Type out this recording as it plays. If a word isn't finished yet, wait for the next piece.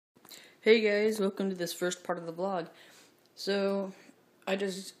Hey guys, welcome to this first part of the vlog. So,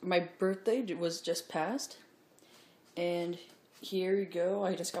 my birthday was just passed, and here you go.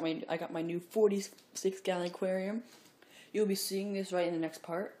 I got my new 46-gallon aquarium. You'll be seeing this right in the next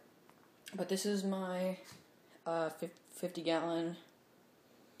part. But this is my 50-gallon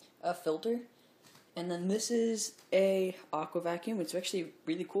filter, and then this is a aqua vacuum. It's actually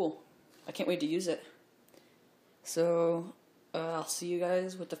really cool. I can't wait to use it. So, I'll see you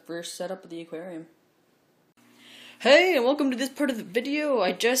guys with the first setup of the aquarium. Hey, and welcome to this part of the video.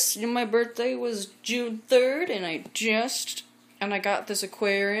 My birthday was June 3rd, and I got this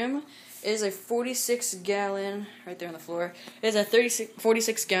aquarium. It is a 46-gallon, right there on the floor. It is a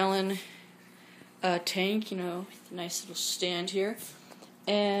 46-gallon tank, nice little stand here.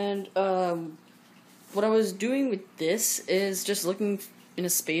 And, what I was doing with this is just looking in a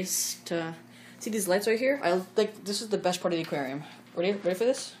space to see these lights right here. This is the best part of the aquarium. Ready for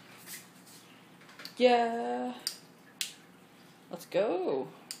this? Yeah. Let's go.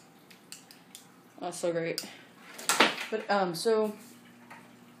 Oh, that's so great. But, so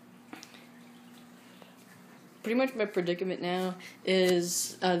pretty much my predicament now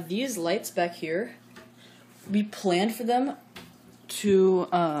is, these lights back here, we planned for them to,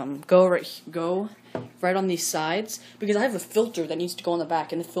 go right on these sides, because I have a filter that needs to go on the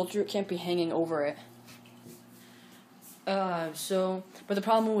back, and the filter can't be hanging over it. But the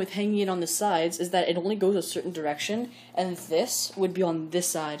problem with hanging it on the sides is that it only goes a certain direction, and this would be on this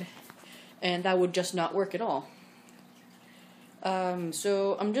side, and that would just not work at all.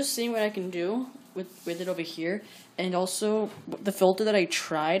 So I'm just seeing what I can do with it over here, and also the filter that I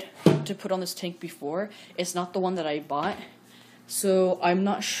tried to put on this tank before, it's not the one that I bought. So I'm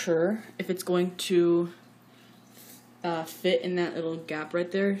not sure if it's going to fit in that little gap right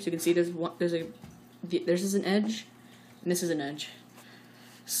there. So you can see there's an edge, and this is an edge.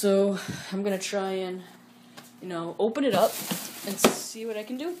 So I'm gonna try and open it up and see what I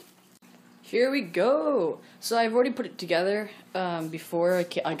can do. Here we go. So I've already put it together before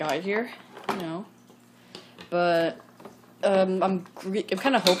I got here, but I'm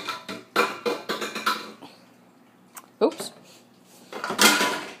kind of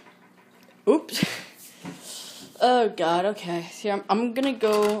Oops. Oh god, okay. See, I'm gonna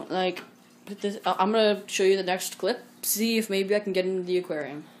go, put this, I'm gonna show you the next clip, see if maybe I can get into the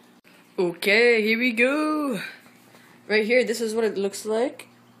aquarium. Okay, here we go. Right here, this is what it looks like.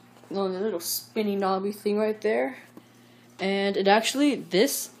 The little spinny knobby thing right there. And it actually,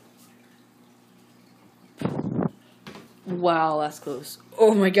 wow, that's close.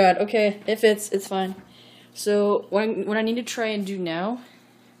 Oh my god, okay, it fits, it's fine. So, what I need to try and do now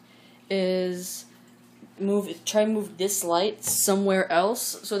is try and move this light somewhere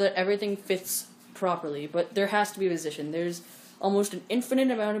else so that everything fits properly. But there has to be a position. There's almost an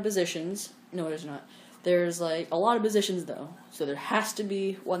infinite amount of positions. No, there's not. There's a lot of positions though. So there has to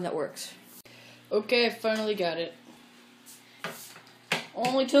be one that works. Okay, I finally got it.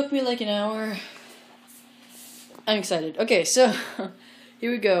 Only took me an hour. I'm excited. Okay, so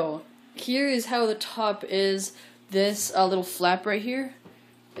here we go. Here is how the top is. This little flap right here.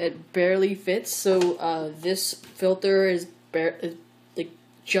 It barely fits, so this filter is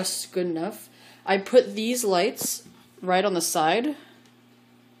just good enough. I put these lights right on the side,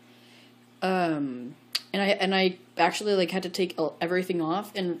 and I actually had to take everything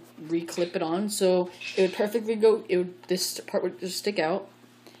off and re-clip it on, so it would perfectly go. This part would just stick out,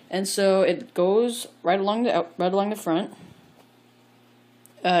 and so it goes right along the front.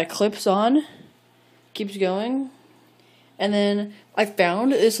 Clips on, keeps going. And then I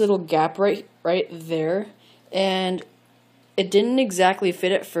found this little gap right there, and it didn't exactly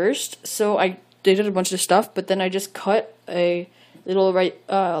fit at first, so I did a bunch of stuff, but then I just cut a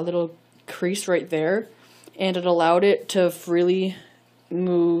little crease right there, and it allowed it to freely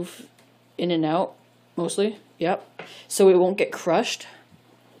move in and out, mostly, yep, so it won't get crushed.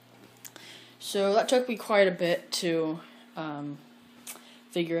 So that took me quite a bit to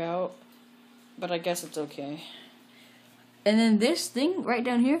figure out, but I guess it's okay. And then this thing right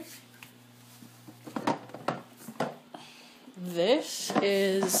down here, this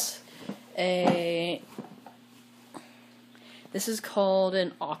is called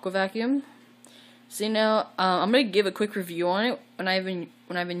an aqua vacuum. See, now I'm gonna give a quick review on it when I've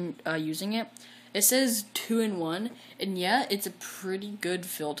been using it. It says 2-in-1, and yeah, it's a pretty good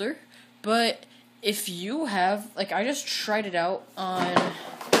filter. But if you have, I just tried it out on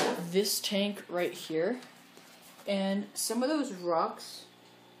this tank right here. And some of those rocks,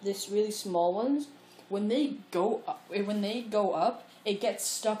 this really small ones, when they go up, it gets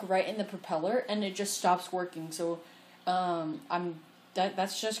stuck right in the propeller and it just stops working. So I'm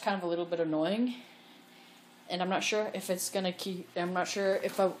that's just kind of a little bit annoying. And I'm not sure if it's gonna keep. I'm not sure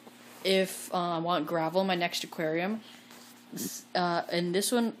if I want gravel in my next aquarium. And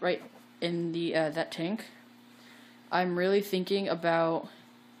this one right in the that tank, I'm really thinking about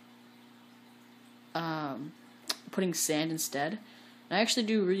putting sand instead. And I actually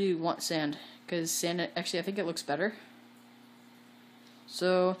do really want sand because sand actually I think it looks better.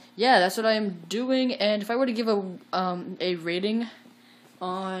 So yeah, that's what I'm doing. And if I were to give a rating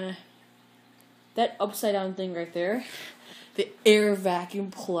on that upside down thing right there, the Air Vacuum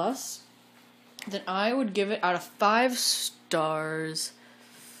Plus, then I would give it out of 5 stars.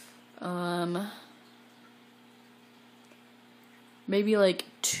 Maybe like a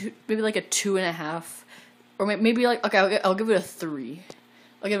 2.5, or maybe like okay, I'll give it a 3.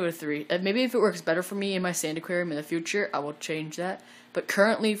 I'll give it a 3. And maybe if it works better for me in my sand aquarium in the future, I will change that. But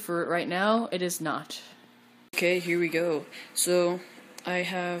currently, for right now, it is not. Okay, here we go. So I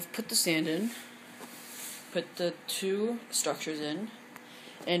have put the sand in, put the 2 structures in,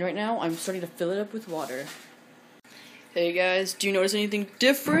 and right now I'm starting to fill it up with water. Hey guys, do you notice anything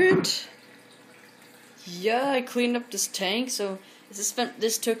different? Yeah, I cleaned up this tank, so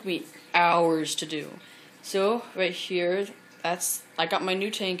this took me hours to do. So right here, I got my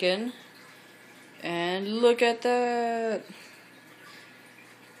new tank in, and look at that.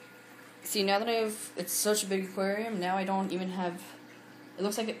 See, now that it's such a big aquarium, now I don't even have, it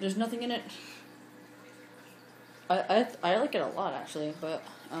looks like there's nothing in it. I like it a lot actually, but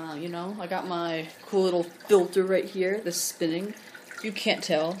you know, I got my cool little filter right here that's spinning. You can't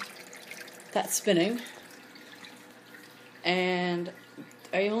tell. That's spinning. And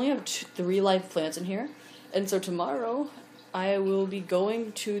I only have 3 live plants in here. And so tomorrow, I will be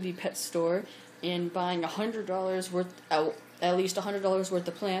going to the pet store and buying $100 worth, at least $100 worth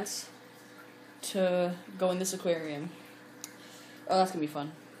of plants to go in this aquarium. Oh, that's gonna be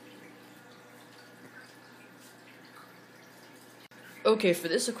fun. Okay, for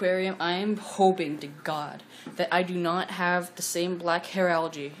this aquarium, I'm hoping to God that I do not have the same black hair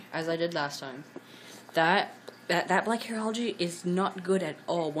algae as I did last time. That black hair algae is not good at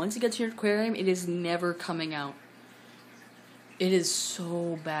all. Once it gets in your aquarium, it is never coming out. It is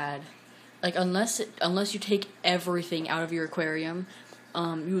so bad. Like unless you take everything out of your aquarium,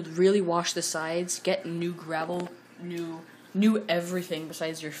 you would really wash the sides, get new gravel, new everything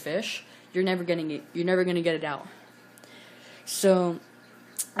besides your fish. You're never gonna get it out. So,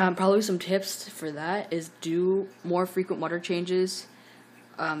 probably some tips for that is do more frequent water changes.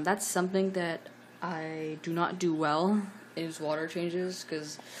 That's something that I do not do well, is water changes,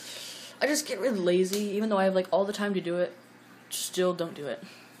 because I just get really lazy, even though I have like all the time to do it, still don't do it.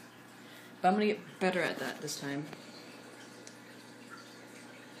 But I'm gonna get better at that this time.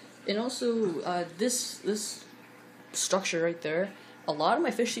 And also, this structure right there, a lot of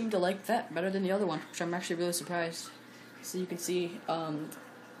my fish seem to like that better than the other one, which I'm actually really surprised. So you can see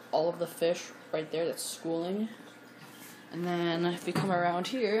all of the fish right there that's schooling. And then if we come around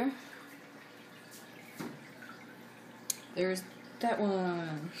here, there's that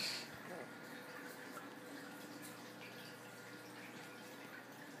one.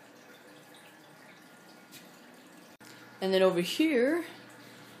 And then over here,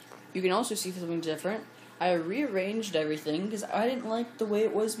 you can also see something different. I rearranged everything because I didn't like the way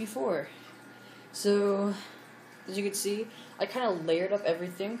it was before. So, as you can see, I kind of layered up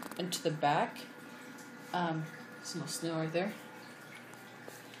everything into the back. Some snow right there.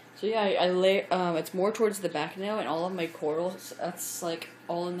 So yeah, I lay. It's more towards the back now, and all of my corals. That's like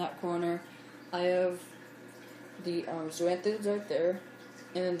all in that corner. I have the zoanthids right there,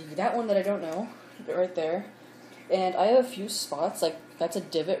 and that one that I don't know, right there. And I have a few spots, like that's a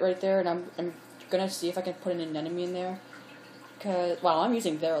divot right there, and I'm gonna see if I can put an anemone in there. Cause wow, I'm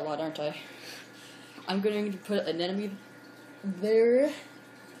using there a lot, aren't I? I'm going to put an anemone there,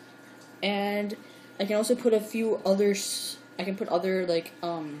 and I can also put a few others. I can put other like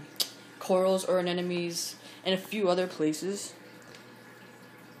corals or anemones in a few other places.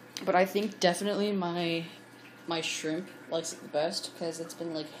 But I think definitely my shrimp likes it the best because it's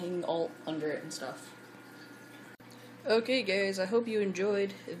been like hanging all under it and stuff. Okay, guys, I hope you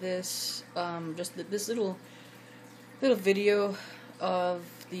enjoyed this this little video of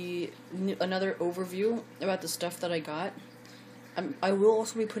another overview about the stuff that I got. I will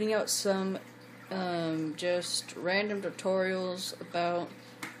also be putting out some just random tutorials about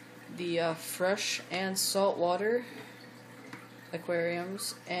the fresh and saltwater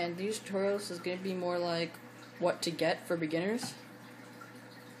aquariums, and these tutorials is going to be more like what to get for beginners,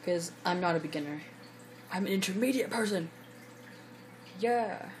 because I'm not a beginner. I'm an intermediate person.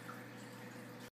 Yeah.